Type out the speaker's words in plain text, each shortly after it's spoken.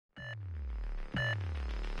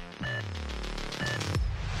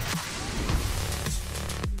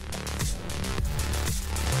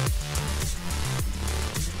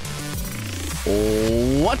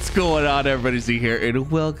What's going on, everybody? Z here, and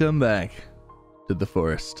welcome back to the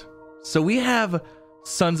forest. So we have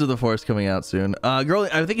Sons of the Forest coming out soon. I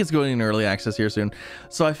think it's going in early access here soon.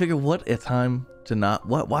 So I figured, what a time to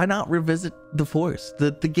why not revisit the forest,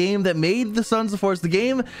 the game that made the Sons of the Forest, the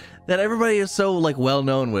game that everybody is so like well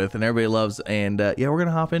known with and everybody loves. And yeah, we're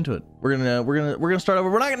gonna hop into it. We're gonna start over.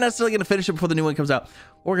 We're not necessarily gonna finish it before the new one comes out.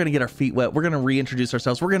 We're gonna get our feet wet. We're gonna reintroduce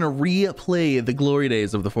ourselves. We're gonna replay the glory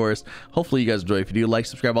days of the forest. Hopefully you guys enjoy. If you do, like,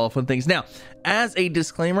 subscribe, all fun things. Now, as a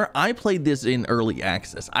disclaimer, I played this in early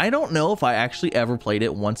access. I don't know if I actually ever played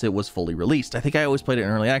it once it was fully released. I think I always played it in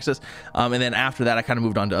early access, and then after that I kind of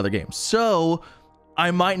moved on to other games. So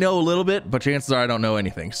I might know a little bit, but chances are I don't know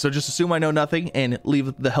anything. So just assume I know nothing and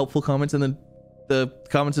leave the helpful comments in the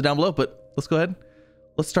comments down below. But let's go ahead.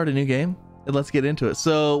 Let's start a new game and let's get into it.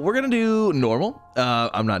 So we're gonna do normal.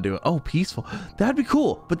 I'm not doing peaceful. That'd be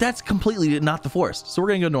cool, but that's completely not the forest. So we're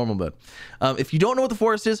gonna go normal mode. If you don't know what the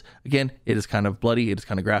forest is, again, it is kind of bloody, it is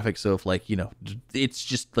kind of graphic. So if, like, you know, it's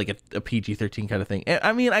just like a PG-13 kind of thing.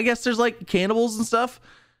 I mean, I guess there's like cannibals and stuff,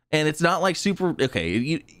 and it's not like super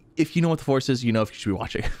okay. If you know what the forest is, you know if you should be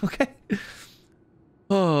watching. Okay.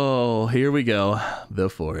 Oh, here we go. The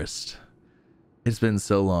forest. It's been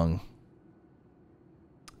so long.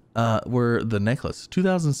 We're the necklace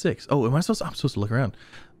 2006. Oh, I'm supposed to look around.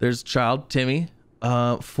 There's child Timmy.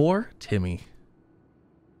 For Timmy.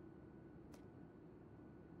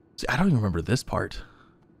 See, I don't even remember this part.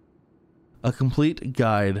 A complete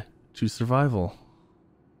guide to survival.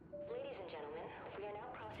 Ladies and gentlemen, we are now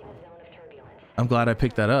crossing a zone of turbulence. I'm glad I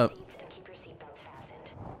picked that up. Keep your seatbelts fastened.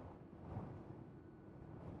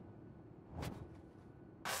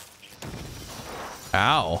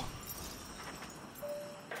 Ow.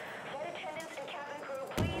 Flight attendants and cabin crew,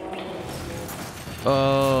 please.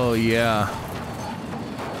 Oh, yeah.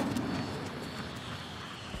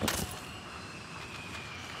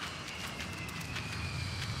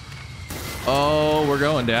 Oh, we're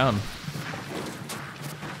going down.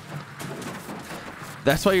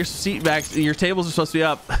 That's why your tables are supposed to be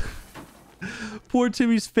up. Poor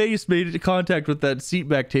Timmy's face made it to contact with that seat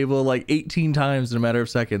back table like 18 times in a matter of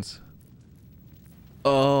seconds.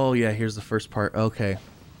 Oh, yeah, here's the first part. Okay.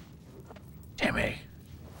 Timmy,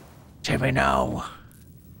 no.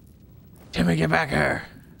 Timmy, get back here.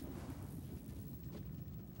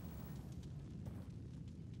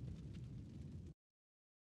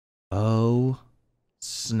 Oh,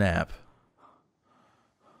 snap.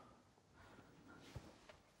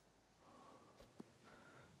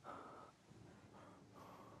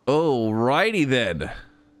 Alrighty then.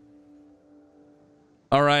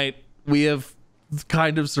 All right, we have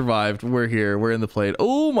kind of survived. We're here. We're in the plane.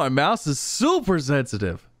 Oh, my mouse is super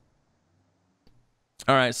sensitive.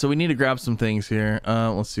 All right, so we need to grab some things here.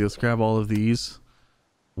 Let's see. Let's grab all of these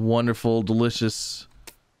wonderful, delicious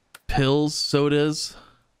pills, sodas.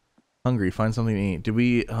 Hungry. Find something to eat. Did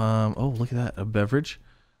we? Oh, look at that. A beverage.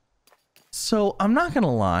 So I'm not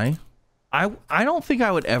gonna lie. I don't think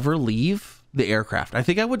I would ever leave the aircraft. I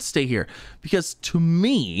think I would stay here because, to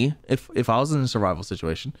me, if I was in a survival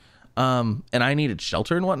situation, and I needed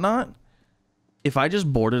shelter and whatnot, if I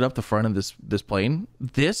just boarded up the front of this plane,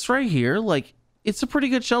 this right here, like, it's a pretty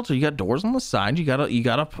good shelter. You got doors on the side. You got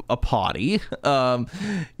a potty.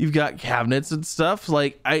 You've got cabinets and stuff.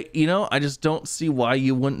 Like, I just don't see why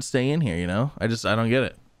you wouldn't stay in here. You know, I don't get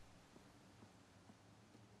it.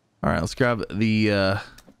 All right, let's grab the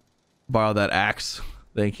borrow that axe.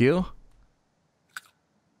 Thank you.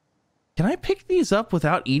 Can I pick these up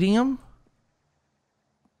without eating them?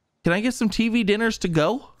 Can I get some TV dinners to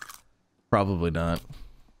go? Probably not.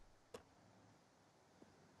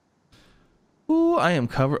 Ooh, I am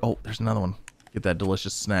covered. Oh, there's another one. Get that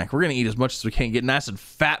delicious snack. We're gonna eat as much as we can, get nice and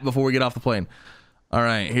fat before we get off the plane. All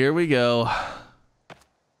right, here we go.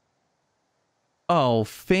 Oh,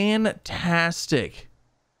 fantastic.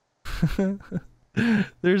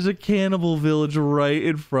 There's a cannibal village right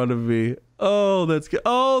in front of me. Oh, that's good.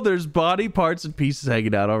 Oh, there's body parts and pieces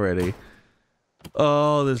hanging out already.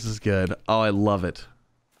 Oh, this is good. Oh, I love it.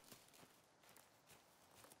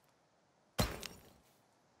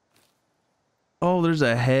 Oh, there's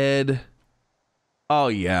a head. Oh,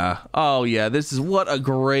 yeah. Oh, yeah. This is what a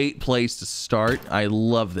great place to start. I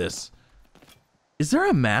love this. Is there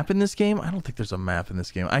a map in this game? I don't think there's a map in this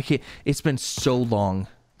game. I can't. It's been so long.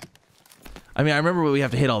 I mean, I remember we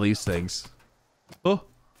have to hit all these things. Oh.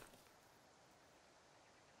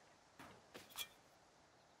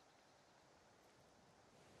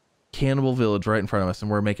 Cannibal village right in front of us, and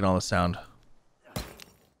we're making all this sound.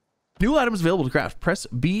 New items available to craft. Press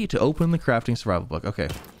B to open the crafting survival book. Okay.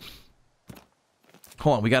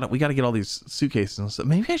 Hold on, we gotta get all these suitcases and stuff.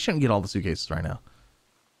 Maybe I shouldn't get all the suitcases right now.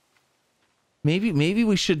 Maybe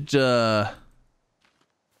we should, no,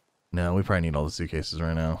 we probably need all the suitcases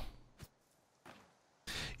right now.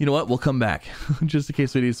 You know what? We'll come back just in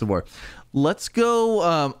case we need some more. Let's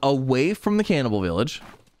go away from the cannibal village.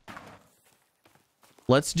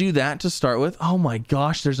 Let's do that to start with. Oh my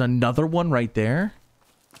gosh, there's another one right there.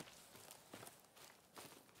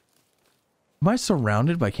 Am I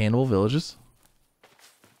surrounded by cannibal villages?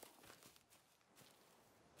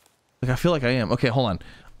 Like, I feel like I am. Okay, hold on.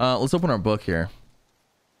 Let's open our book here.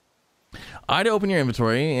 I to open your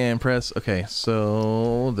inventory and press. Okay,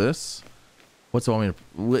 so this. What's it want me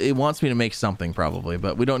to? It wants me to make something probably,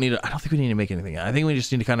 but we don't need to. I don't think we need to make anything. I think we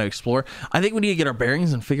just need to kind of explore. I think we need to get our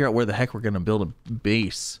bearings and figure out where the heck we're gonna build a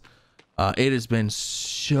base. It has been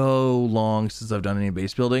so long since I've done any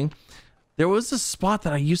base building. There was a spot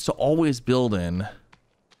that I used to always build in,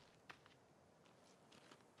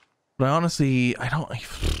 but honestly, I don't.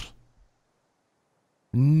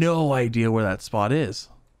 No idea where that spot is.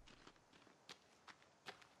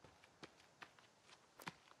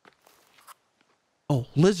 Oh,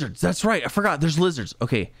 lizards. That's right. I forgot. There's lizards.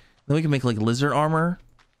 Okay. Then we can make like lizard armor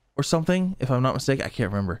or something, if I'm not mistaken. I can't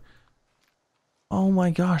remember. Oh my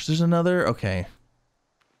gosh. There's another. Okay.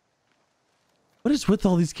 What is with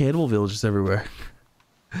all these cannibal villages everywhere?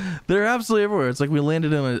 They're absolutely everywhere. It's like we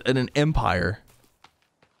landed in an empire.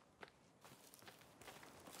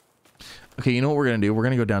 Okay, you know what we're going to do? We're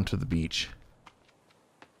going to go down to the beach.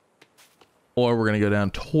 Or we're going to go down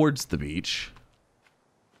towards the beach.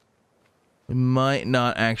 We might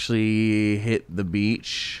not actually hit the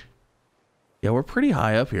beach. Yeah, we're pretty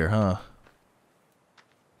high up here, huh?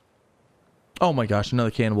 Oh my gosh, another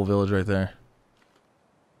cannibal village right there.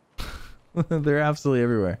 They're absolutely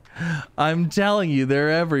everywhere. I'm telling you, they're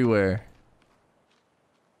everywhere.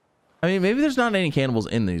 I mean, maybe there's not any cannibals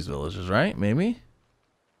in these villages, right? Maybe?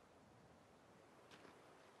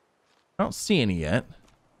 I don't see any yet.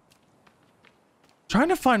 Trying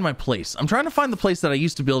to find my place. I'm trying to find the place that I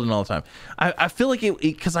used to build in all the time. I feel like it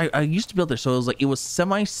because I used to build there, so it was like it was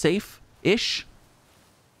semi-safe-ish.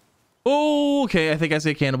 Oh, okay. I think I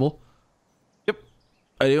see a cannibal. Yep,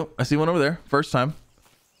 I do. I see one over there. First time.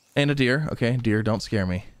 And a deer. Okay, deer, don't scare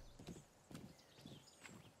me.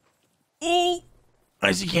 Oh,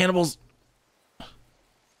 I see cannibals.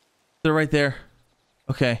 They're right there.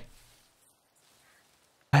 Okay.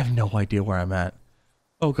 I have no idea where I'm at.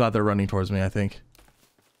 Oh god, they're running towards me, I think.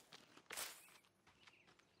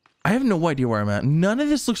 I have no idea where I'm at. None of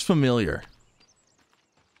this looks familiar.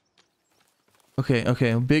 Okay,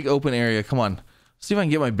 okay, big open area. Come on. See if I can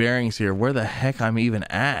get my bearings here. Where the heck I'm even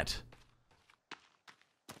at.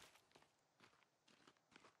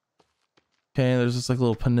 Okay, there's this like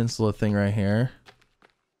little peninsula thing right here.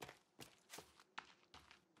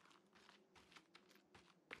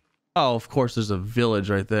 Oh, of course there's a village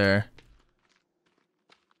right there.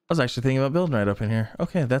 I was actually thinking about building right up in here.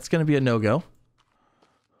 Okay, that's gonna be a no-go.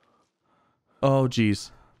 Oh,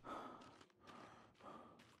 geez.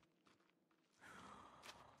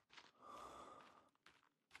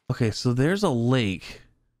 Okay, so there's a lake.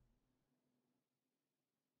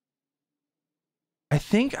 I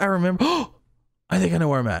think I remember. Oh, I think I know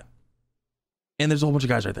where I'm at. And there's a whole bunch of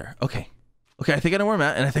guys right there. Okay. Okay, I think I know where I'm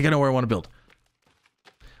at, and I think I know where I want to build.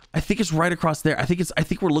 I think it's right across there. I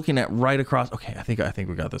think we're looking at right across. Okay, I think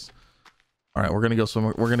we got this. All right, we're gonna go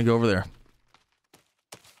somewhere. We're gonna go over there.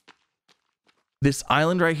 This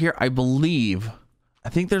island right here, I believe. I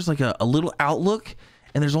think there's like a little outlook,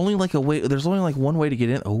 and there's only like a way. There's only like one way to get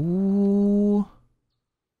in. Oh,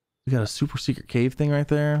 we got a super secret cave thing right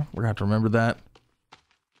there. We're gonna have to remember that.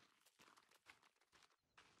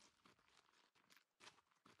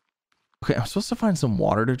 Okay, I'm supposed to find some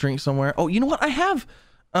water to drink somewhere. Oh, you know what? I have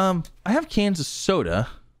cans of soda.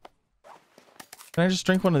 Can I just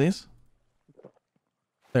drink one of these?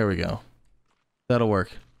 There we go. That'll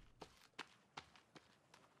work.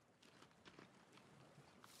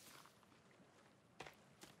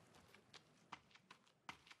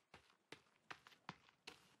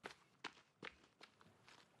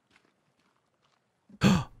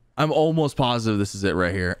 I'm almost positive this is it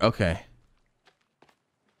right here. Okay.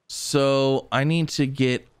 So I need to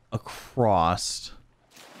get across.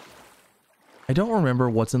 I don't remember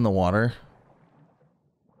what's in the water.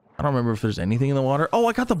 I don't remember if there's anything in the water. Oh,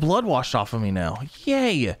 I got the blood washed off of me now.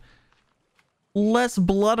 Yay. Less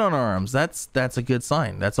blood on our arms. That's a good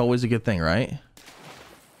sign. That's always a good thing, right?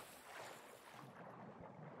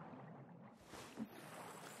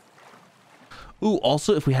 Ooh,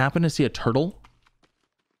 also, if we happen to see a turtle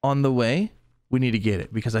on the way, we need to get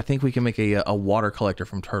it because I think we can make a water collector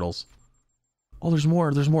from turtles. Oh, there's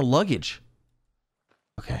more luggage.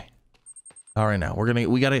 Okay. All right, now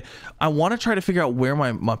we gotta, I want to try to figure out where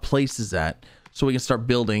my place is at so we can start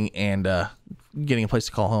building and getting a place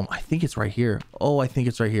to call home. I think it's right here. Oh, I think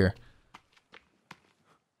it's right here.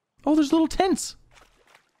 Oh, there's little tents.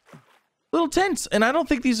 Little tents. And I don't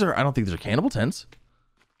think these are cannibal tents.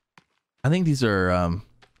 I think these are,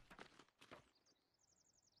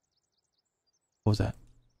 what was that?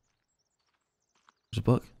 There's a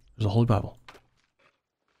book. There's a Holy Bible.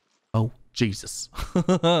 Oh, Jesus.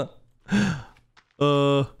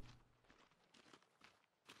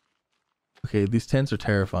 Okay, these tents are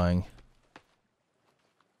terrifying.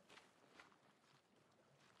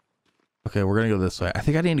 Okay, we're gonna go this way. I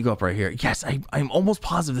think I need to go up right here. Yes, I'm almost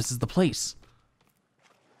positive this is the place.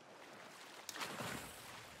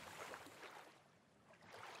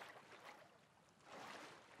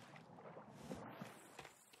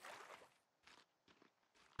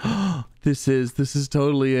 This is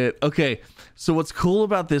totally it. Okay, so what's cool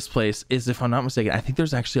about this place is, if I'm not mistaken, I think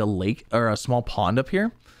there's actually a lake or a small pond up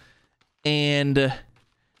here. And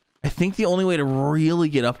I think the only way to really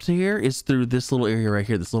get up to here is through this little area right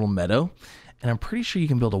here, this little meadow. And I'm pretty sure you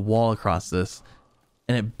can build a wall across this.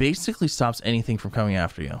 And it basically stops anything from coming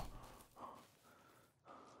after you.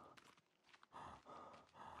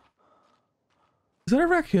 Is that a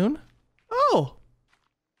raccoon? Oh!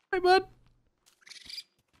 Hey, bud.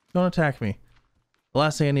 Don't attack me. The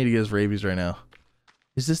last thing I need to get is rabies right now.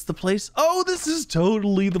 Is this the place? Oh, this is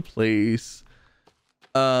totally the place.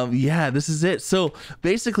 Yeah, this is it. So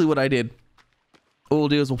basically what I did, what we'll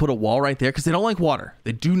do is we'll put a wall right there because they don't like water.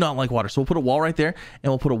 They do not like water. So we'll put a wall right there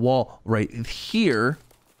and we'll put a wall right here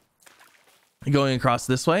going across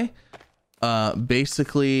this way.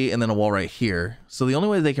 Basically, and then a wall right here. So the only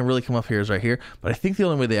way they can really come up here is right here, but I think the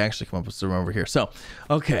only way they actually come up is from over here. So,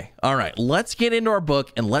 okay. All right. Let's get into our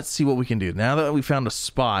book and let's see what we can do. Now that we found a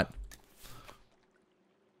spot.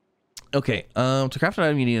 Okay. To craft an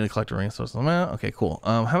item, you need to collect a ring source amount. Okay, cool.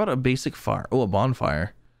 How about a basic fire? Oh, a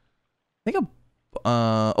bonfire. I think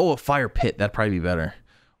a fire pit. That'd probably be better.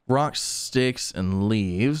 Rocks, sticks, and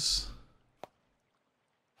leaves.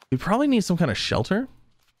 We probably need some kind of shelter.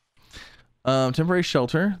 Temporary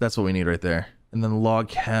shelter. That's what we need right there. And then log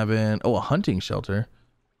cabin. Oh, a hunting shelter.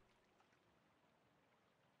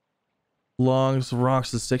 Logs,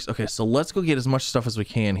 rocks, and sticks. Okay, so let's go get as much stuff as we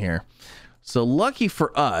can here. So lucky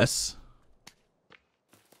for us,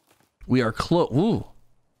 we are close. Ooh.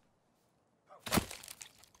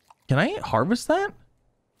 Can I harvest that? I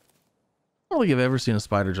don't think I've ever seen a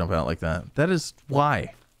spider jump out like that. That is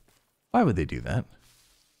why. Why would they do that?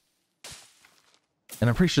 And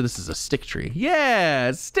I'm pretty sure this is a stick tree.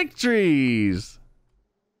 Yeah, stick trees.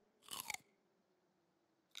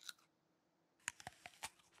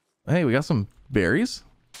 Hey, we got some berries.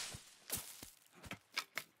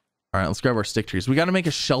 All right, let's grab our stick trees. We got to make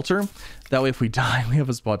a shelter. That way, if we die, we have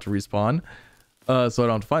a spot to respawn. So I don't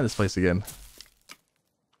have to find this place again.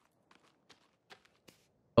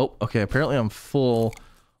 Oh, okay. Apparently, I'm full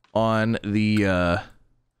on the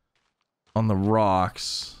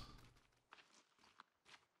rocks.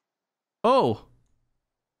 Oh,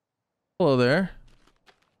 hello there.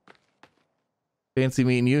 Fancy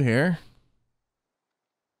meeting you here.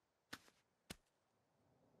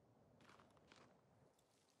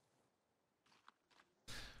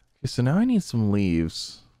 Okay, so now I need some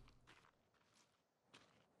leaves.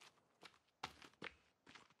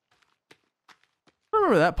 I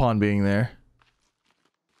remember that pond being there.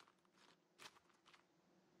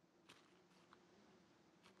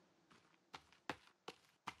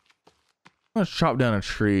 Let's chop down a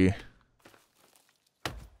tree.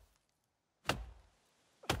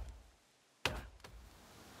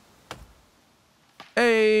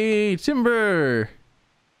 Hey, timber.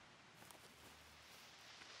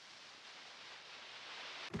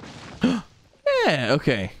 Yeah,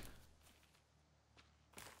 okay.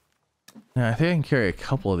 Now, I think I can carry a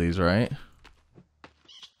couple of these, right?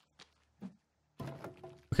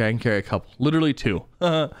 Okay, I can carry a couple. Literally 2.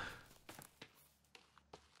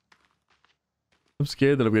 I'm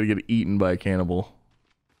scared that I'm going to get eaten by a cannibal.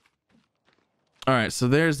 All right, so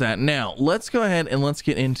there's that. Now, let's go ahead and let's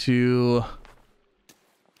get into...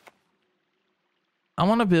 I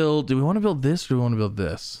want to build... Do we want to build this or do we want to build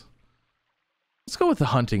this? Let's go with the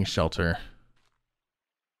hunting shelter.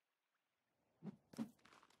 All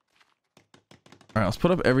right, let's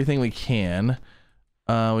put up everything we can.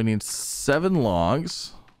 We need 7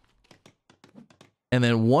 logs. And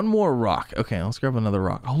then 1 more rock. Okay, let's grab another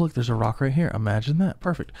rock. Oh, look, there's a rock right here. Imagine that.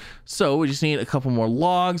 Perfect. So we just need a couple more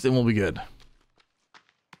logs and we'll be good.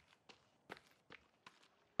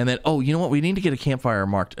 And then, oh, you know what? We need to get a campfire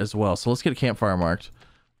marked as well. So let's get a campfire marked.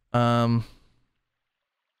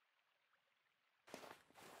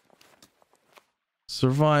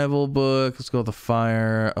 Survival book. Let's go with a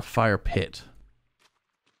fire pit.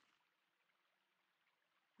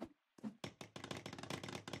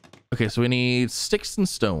 Okay, so we need sticks and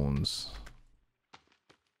stones.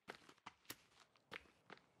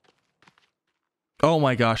 Oh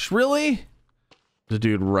my gosh, really? The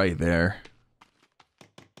dude right there.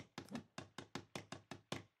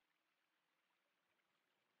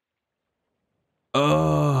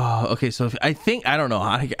 Oh, okay. So if, I think I don't know.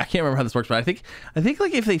 I can't remember how this works, but I think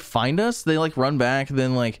like if they find us, they like run back.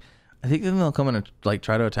 Then like I think then they'll come in and like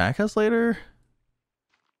try to attack us later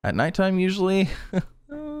at nighttime usually.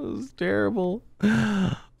 Oh, it's terrible.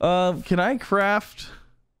 Can I craft?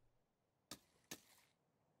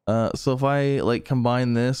 So if I like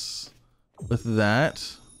combine this with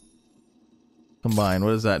that, combine,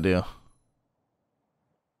 what does that do?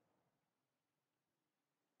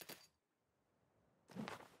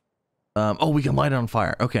 Oh, we can light it on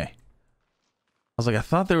fire. Okay. I was like, I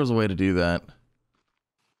thought there was a way to do that.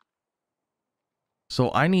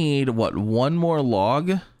 So I need what? One more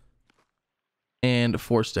log and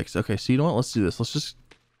 4 sticks. Okay, so you know what? Let's do this. Let's just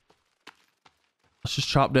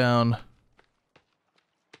chop down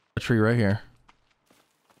a tree right here.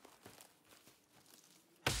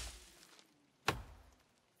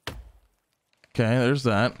 Okay, there's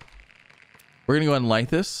that. We're gonna go ahead and light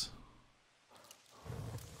this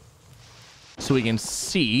so we can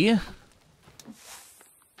see. We're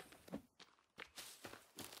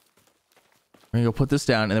gonna go put this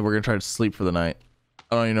down and then we're gonna try to sleep for the night.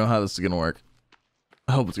 I don't even know how this is gonna work.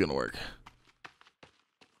 I hope it's gonna work.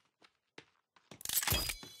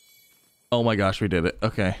 Oh my gosh, we did it.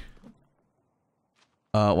 Okay.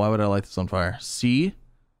 Why would I light this on fire? C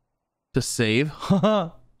to save.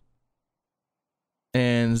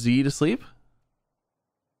 And Z to sleep.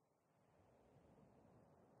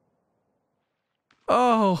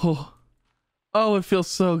 Oh. Oh, it feels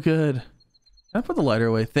so good. Can I put the lighter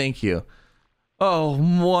away? Thank you. Oh,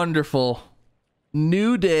 wonderful.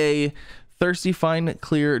 New day. Thirsty, find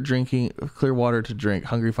clear water to drink.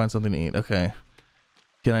 Hungry, find something to eat. Okay.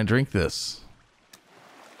 Can I drink this?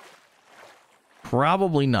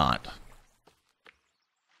 Probably not.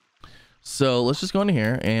 So let's just go into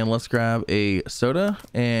here and let's grab a soda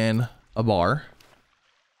and a bar.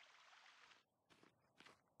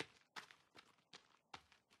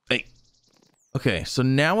 Hey. Okay, so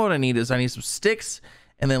now what I need is I need some sticks,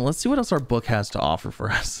 and then let's see what else our book has to offer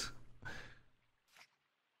for us.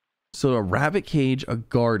 So a rabbit cage, a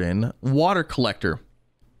garden, water collector.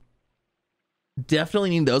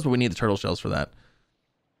 Definitely need those, but we need the turtle shells for that.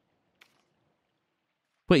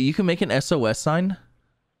 Wait, you can make an SOS sign?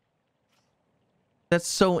 That's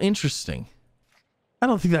so interesting. I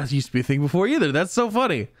don't think that used to be a thing before either. That's so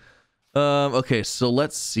funny. Okay, so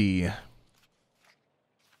let's see.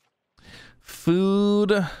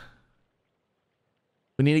 Food.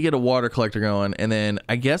 We need to get a water collector going, and then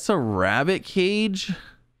I guess a rabbit cage.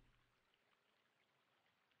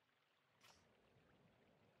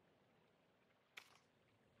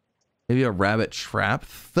 Maybe a rabbit trap.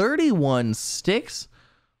 31 sticks?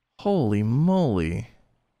 Holy moly.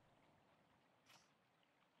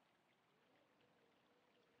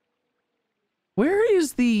 Where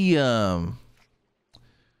is the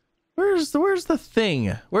where's the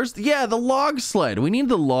thing? Where's the, yeah, the log sled. We need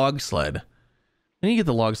the log sled. We need to get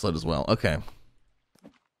the log sled as well. Okay.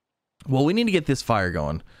 Well, we need to get this fire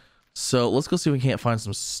going. So let's go see if we can't find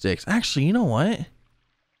some sticks. Actually, you know what?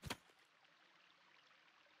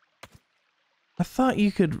 I thought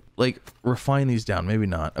you could like refine these down. Maybe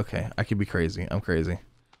not. Okay, I could be crazy. I'm crazy.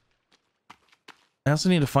 I also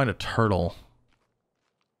need to find a turtle.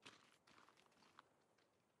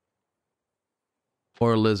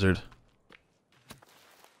 Or a lizard.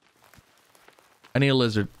 I need a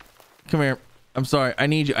lizard. Come here. I'm sorry. I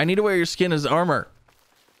need you. I need to wear your skin as armor.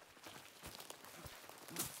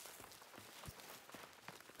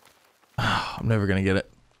 I'm never gonna get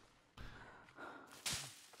it.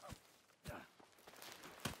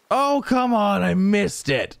 Oh, come on. I missed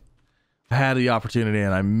it. I had the opportunity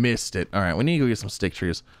and I missed it. All right. We need to go get some stick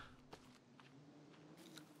trees.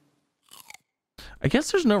 I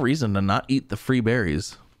guess there's no reason to not eat the free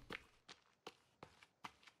berries.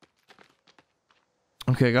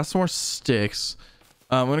 Okay, I got some more sticks.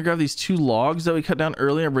 I'm going to grab these 2 logs that we cut down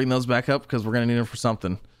earlier, bring those back up because we're going to need them for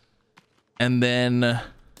something. And then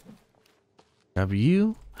grab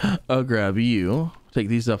you. I'll grab you. Take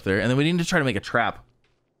these up there. And then we need to try to make a trap.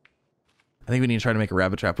 I think we need to try to make a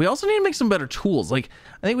rabbit trap. We also need to make some better tools. Like,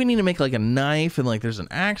 I think we need to make like a knife and like there's an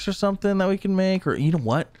axe or something that we can make. Or you know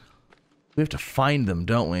what? We have to find them,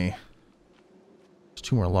 don't we? There's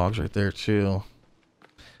 2 more logs right there too.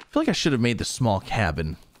 feel like I should have made the small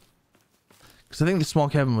cabin. Because I think the small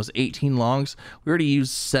cabin was 18 logs. We already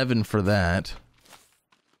used 7 for that.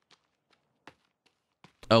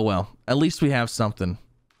 Oh well, at least we have something.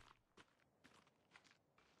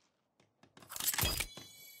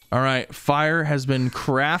 All right, fire has been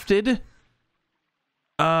crafted.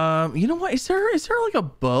 You know what? Is there like a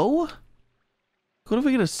bow? What if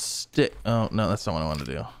we get a stick? Oh no, that's not what I want to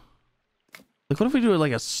do. Like, what if we do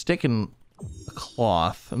like a stick and a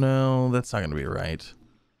cloth? No, that's not gonna be right.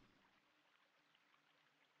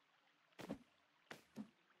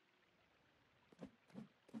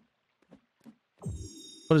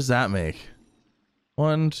 What does that make?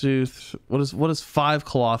 1, 2, what does 5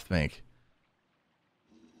 cloth make?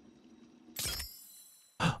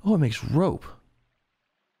 Oh, it makes rope.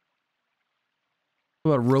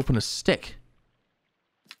 What about a rope and a stick?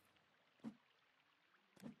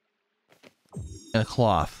 And a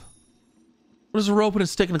cloth. What does a rope and a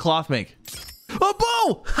stick and a cloth make? A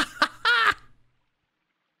bow!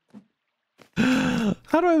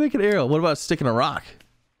 How do I make an arrow? What about a stick and a rock?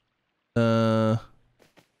 2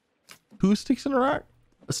 sticks and a rock?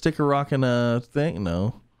 A stick, a rock, and a thing?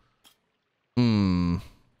 No. How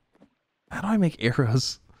do I make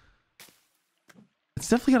arrows? It's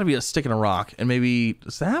definitely got to be a stick and a rock, and maybe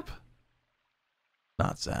sap?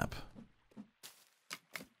 Not sap.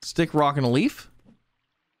 Stick, rock, and a leaf?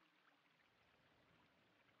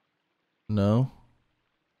 No.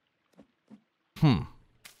 What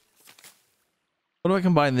do I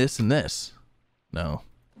combine this and this? No.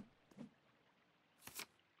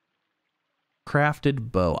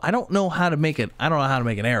 Crafted bow. I don't know how to make it. I don't know how to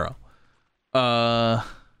make an arrow.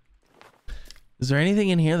 Is there anything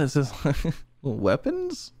in here that says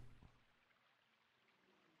weapons?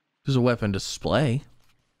 There's a weapon display.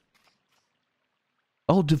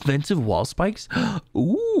 Oh, defensive wall spikes.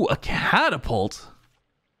 Ooh, a catapult.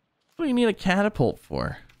 What do you need a catapult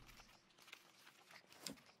for?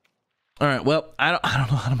 All right. Well, I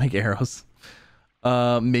don't know how to make arrows.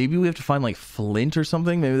 Maybe we have to find like flint or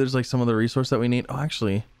something. Maybe there's like some other resource that we need. Oh,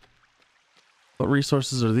 actually, what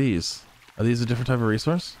resources are these? Are these a different type of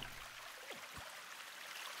resource?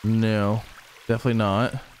 No, definitely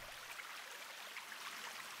not.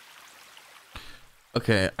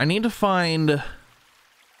 Okay, I need to find...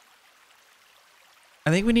 I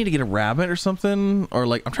think we need to get a rabbit or something. Or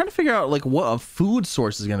like, I'm trying to figure out like what a food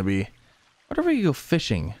source is going to be. I wonder if we can go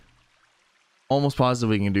fishing. Almost positive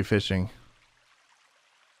we can do fishing.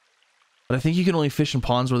 But I think you can only fish in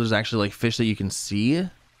ponds where there's actually like fish that you can see.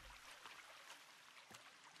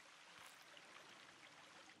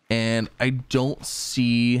 And I don't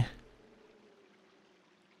see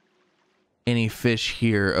any fish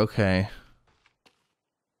here. Okay.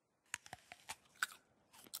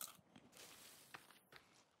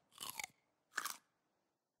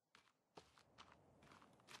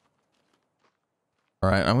 All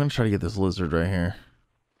right, I'm going to try to get this lizard right here.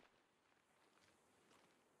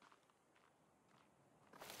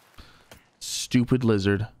 Stupid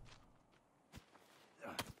lizard.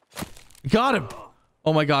 Got him.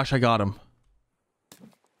 Oh my gosh, I got him.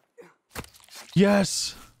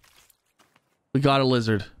 Yes. We got a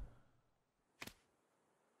lizard.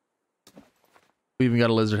 We even got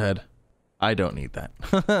a lizard head. I don't need that.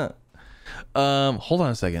 Hold on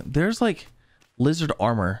a second. There's like lizard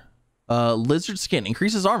armor. Lizard skin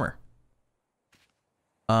increases armor.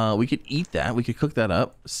 We could eat that. We could cook that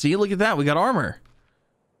up. See, look at that. We got armor.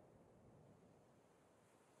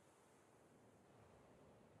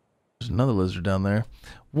 There's another lizard down there.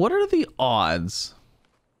 What are the odds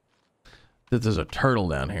that there's a turtle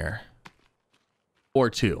down here? Or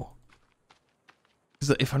 2?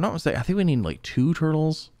 Because if I'm not mistaken, I think we need like 2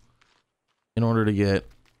 turtles in order to get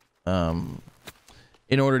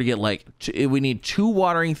like we need 2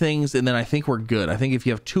 watering things, and then I think we're good. I think if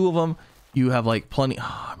you have 2 of them, you have like plenty.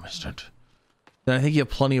 Oh, I missed it. Then I think you have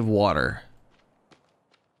plenty of water.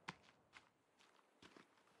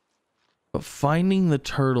 But finding the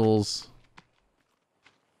turtles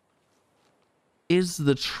is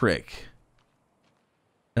the trick.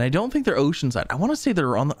 And I don't think they're oceanside. I want to say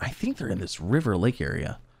they're on the, I think they're in this river lake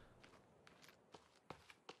area.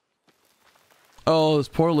 Oh, this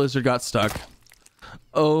poor lizard got stuck.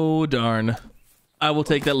 Oh, darn. I will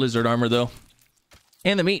take that lizard armor, though.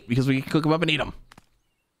 And the meat, because we can cook them up and eat them.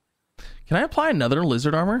 Can I apply another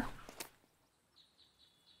lizard armor?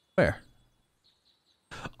 Where?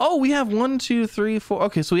 Oh, we have 1, 2, 3, 4.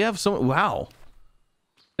 Okay, so we have some. Wow.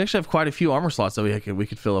 We actually have quite a few armor slots that we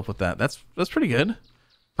could fill up with that. That's pretty good.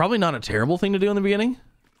 Probably not a terrible thing to do in the beginning.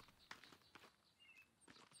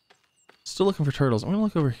 Still looking for turtles. I'm gonna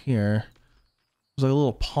look over here. There's like a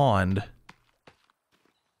little pond.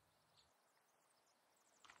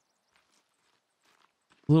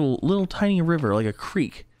 Little tiny river, like a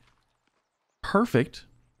creek. Perfect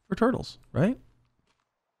for turtles, right?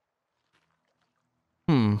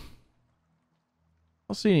 I don't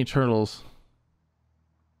see any turtles.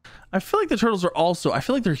 I feel like the turtles are also, I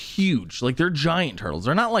feel like they're huge. Like they're giant turtles.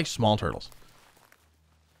 They're not like small turtles.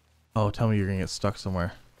 Oh, tell me you're gonna get stuck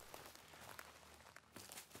somewhere.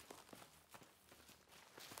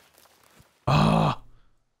 Ah!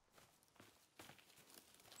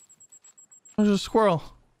 There's a squirrel.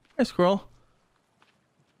 Hey, squirrel.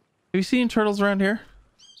 Have you seen turtles around here?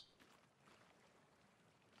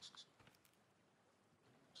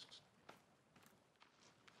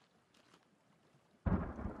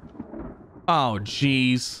 Oh,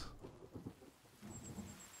 jeez.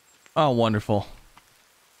 Oh, wonderful.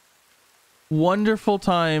 Wonderful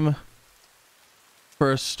time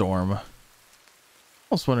for a storm. I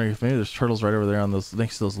was wondering if maybe there's turtles right over there on those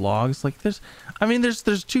next to those logs. Like there's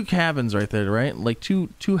two cabins right there, right? Like two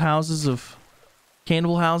houses of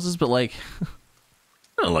cannibal houses, but like it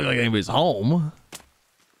doesn't look like anybody's home.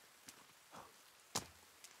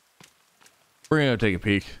 We're gonna go take a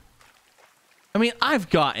peek. I mean, I've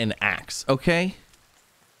got an axe, okay?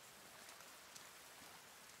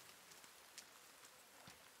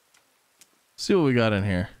 See what we got in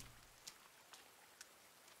here.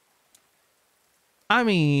 I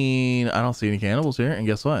mean, I don't see any cannibals here, and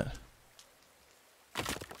guess what?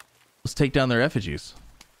 Let's take down their effigies.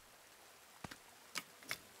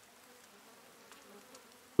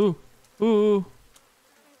 Ooh, ooh.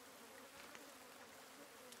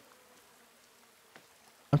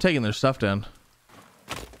 I'm taking their stuff down.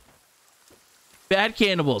 Bad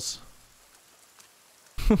cannibals.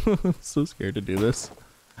 So scared to do this.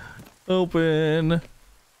 Open.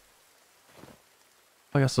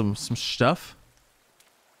 I got some stuff.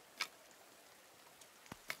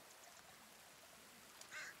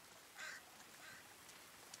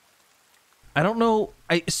 I don't know.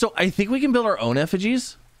 I think we can build our own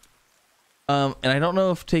effigies. And I don't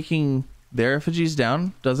know if taking their effigies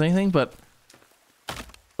down does anything, but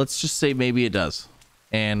let's just say maybe it does.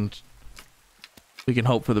 And we can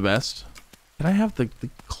hope for the best. Can I have the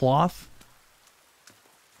cloth?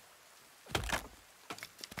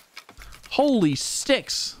 Holy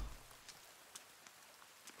sticks.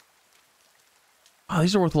 Wow,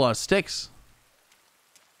 these are worth a lot of sticks.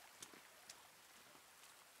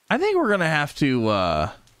 I think we're gonna have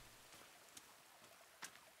to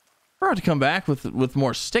come back with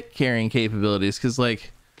more stick carrying capabilities, because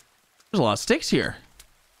like there's a lot of sticks here.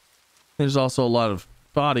 There's also a lot of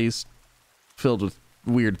bodies filled with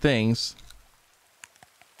weird things.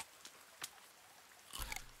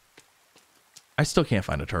 I still can't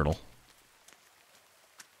find a turtle.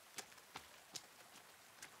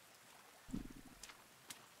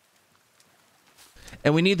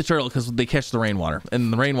 And we need the turtle because they catch the rainwater,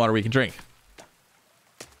 and the rainwater we can drink.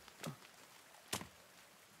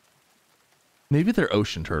 Maybe they're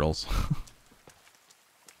ocean turtles.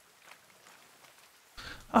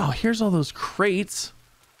 Oh, here's all those crates.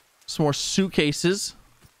 Some more suitcases.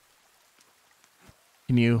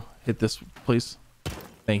 Can you hit this, please?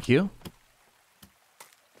 Thank you.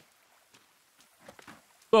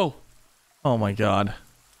 Oh. Oh my God.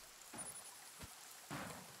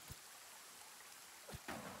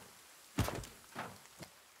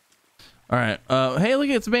 All right. Hey, look,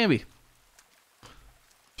 it's Bambi.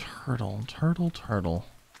 Turtle. I'm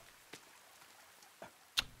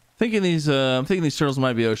thinking these turtles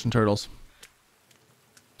might be ocean turtles.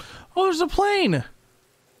 Oh, there's a plane.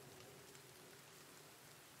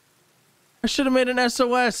 I should have made an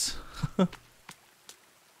SOS. I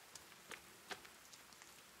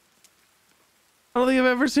don't think I've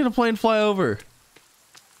ever seen a plane fly over.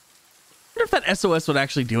 I wonder if that SOS would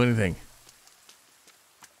actually do anything.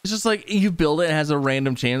 It's just like you build it, it has a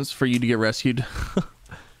random chance for you to get rescued.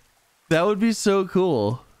 That would be so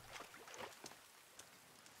cool.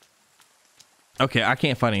 Okay, I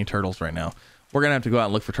can't find any turtles right now. We're gonna have to go out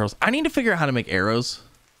and look for turtles. I need to figure out how to make arrows.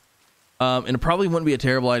 And it probably wouldn't be a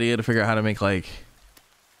terrible idea to figure out how to make like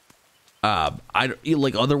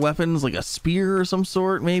like other weapons, like a spear or some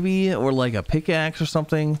sort, maybe, or like a pickaxe or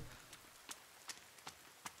something.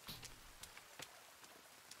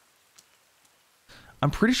 I'm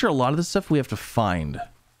pretty sure a lot of this stuff we have to find.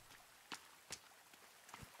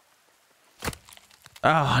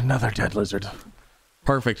 Ah, another dead lizard.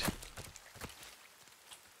 Perfect.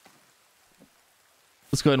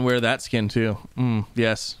 Let's go ahead and wear that skin too.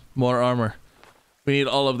 Yes, more armor. We need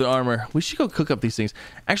all of the armor. We should go cook up these things.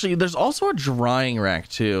 Actually, there's also a drying rack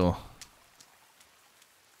too.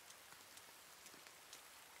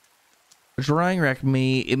 A drying rack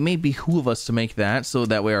may behoove us to make that, so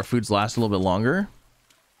that way our foods last a little bit longer.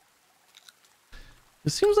 It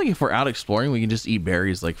seems like if we're out exploring, we can just eat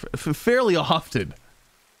berries like fairly often.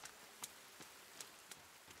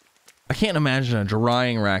 I can't imagine a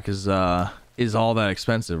drying rack is all that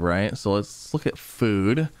expensive, right? So let's look at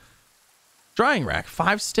food. Drying rack,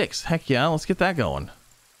 5 sticks. Heck yeah, let's get that going.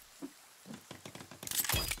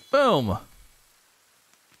 Boom.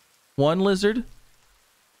 1 lizard.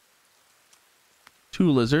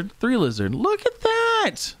 2 lizard. 3 lizard. Look at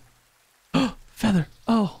that. Feather.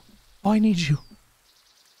 Oh, I need you.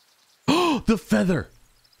 Oh, the feather.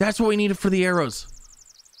 That's what we needed for the arrows.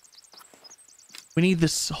 We need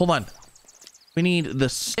this. Hold on. We need the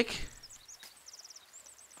stick,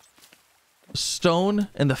 the stone,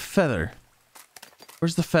 and the feather.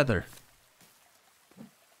 Where's the feather?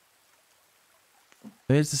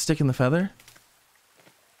 Maybe it's the stick and the feather?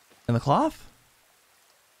 And the cloth?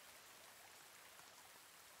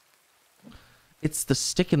 It's the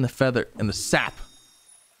stick and the feather and the sap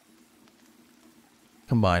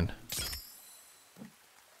combined.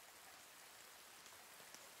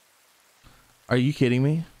 Are you kidding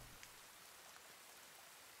me?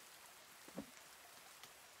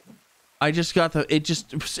 I just got the,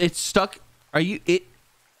 it's stuck. Are you,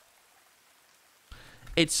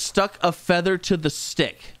 it stuck a feather to the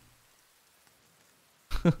stick.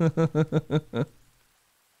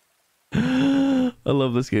 I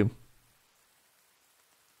love this game.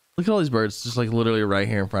 Look at all these birds just like literally right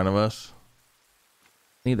here in front of us.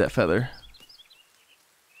 Need that feather.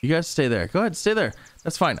 You guys stay there. Go ahead, stay there.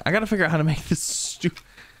 That's fine. I gotta figure out how to make this stupid.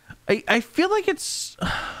 I feel like it's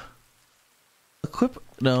equip.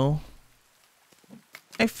 No.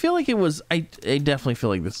 I feel like it was. I definitely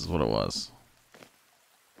feel like this is what it was.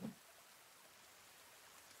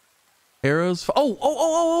 Arrows.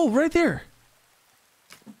 Oh, right there.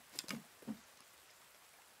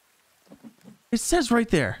 It says right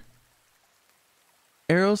there.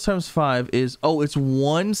 Arrows times 5 is, oh, it's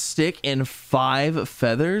 1 stick and 5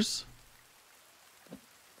 feathers.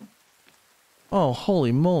 Oh,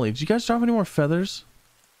 holy moly. Did you guys drop any more feathers?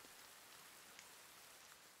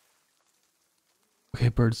 Okay,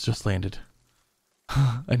 birds just landed.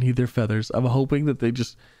 I need their feathers. I'm hoping that they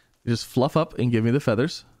just fluff up and give me the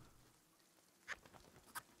feathers.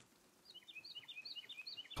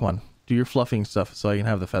 Come on, do your fluffing stuff so I can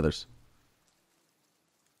have the feathers.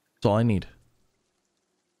 That's all I need.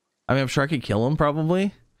 I mean, I'm sure I could kill them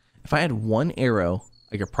probably. If I had 1 arrow,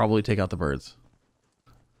 I could probably take out the birds.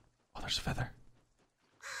 Oh, there's a feather.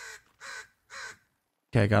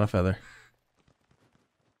 Okay, I got a feather.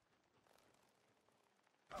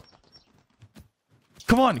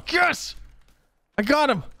 Come on, yes! I got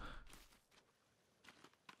him!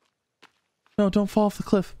 No, don't fall off the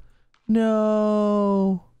cliff.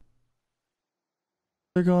 No.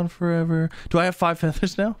 They're gone forever. Do I have 5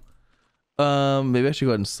 feathers now? Maybe I should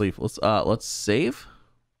go ahead and sleep. Let's save.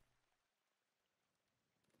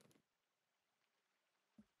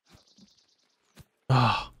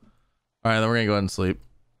 Oh. All right, then we're gonna go ahead and sleep.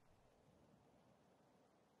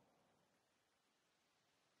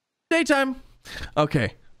 Daytime.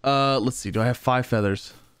 Okay. Let's see. Do I have 5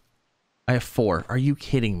 feathers? I have 4. Are you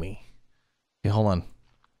kidding me? Okay, hold on.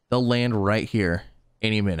 They'll land right here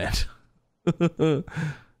any minute.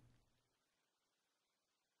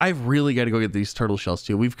 I've really got to go get these turtle shells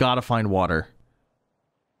too. We've got to find water.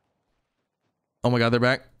 Oh my god, they're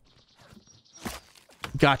back.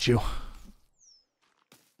 Got you.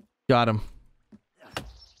 Got him.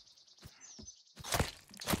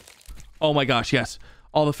 Oh my gosh, yes.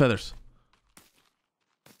 All the feathers.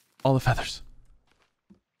 All the feathers.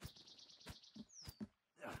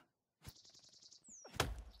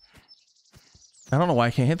 I don't know why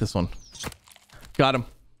I can't hit this one. Got him.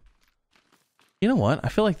 You know what? I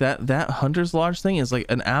feel like that Hunter's Lodge thing is like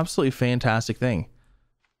an absolutely fantastic thing.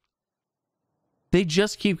 They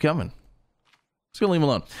just keep coming. Just gonna leave them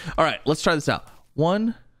alone. All right, let's try this out.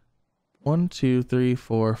 1, 2, 3,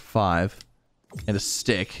 4, 5, and a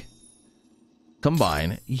stick.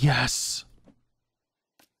 Combine. Yes.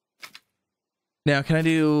 Now, can I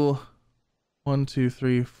do 1, 2,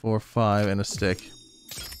 3, 4, 5, and a stick?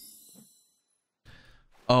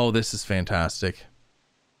 Oh, this is fantastic.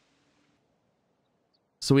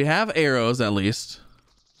 So we have arrows at least.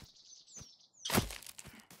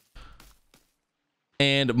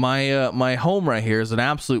 And my my home right here is an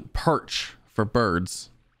absolute perch for birds.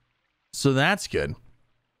 So that's good.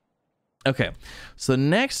 Okay. So the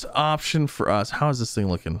next option for us, how is this thing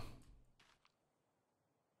looking?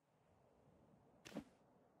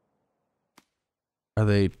 Are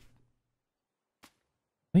they, I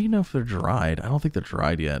don't even know if they're dried. I don't think they're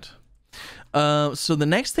dried yet. So the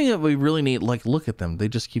next thing that we really need, like, look at them. They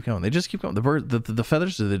just keep coming. They just keep coming. The bird, the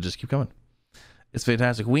feathers, they just keep coming. is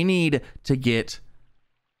fantastic. We need to get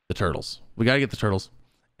the turtles. We got to get the turtles.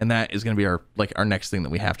 And that is going to be our next thing that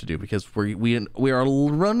we have to do, because we are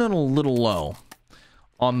running a little low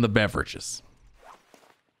on the beverages.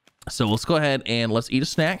 So let's go ahead and let's eat a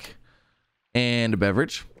snack and a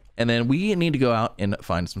beverage. And then we need to go out and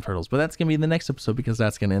find some turtles. But that's going to be the next episode, because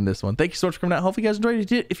that's going to end this one. Thank you so much for coming out. Hopefully you guys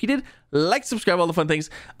enjoyed it. If you did, like, subscribe, all the fun things.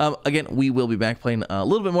 Again, we will be back playing a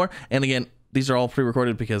little bit more. And again, these are all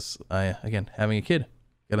pre-recorded because again, having a kid.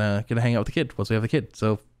 Gonna hang out with the kid once we have the kid.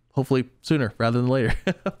 So hopefully sooner rather than later.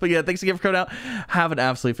 But yeah, thanks again for coming out. Have an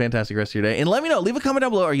absolutely fantastic rest of your day. And let me know. Leave a comment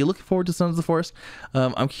down below. Are you looking forward to Sons of the Forest?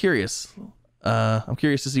 I'm curious. I'm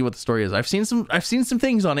curious to see what the story is. I've seen some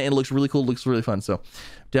things on it, and it looks really cool. It looks really fun. So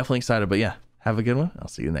definitely excited. But yeah, have a good one. I'll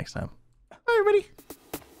see you next time. Bye, everybody.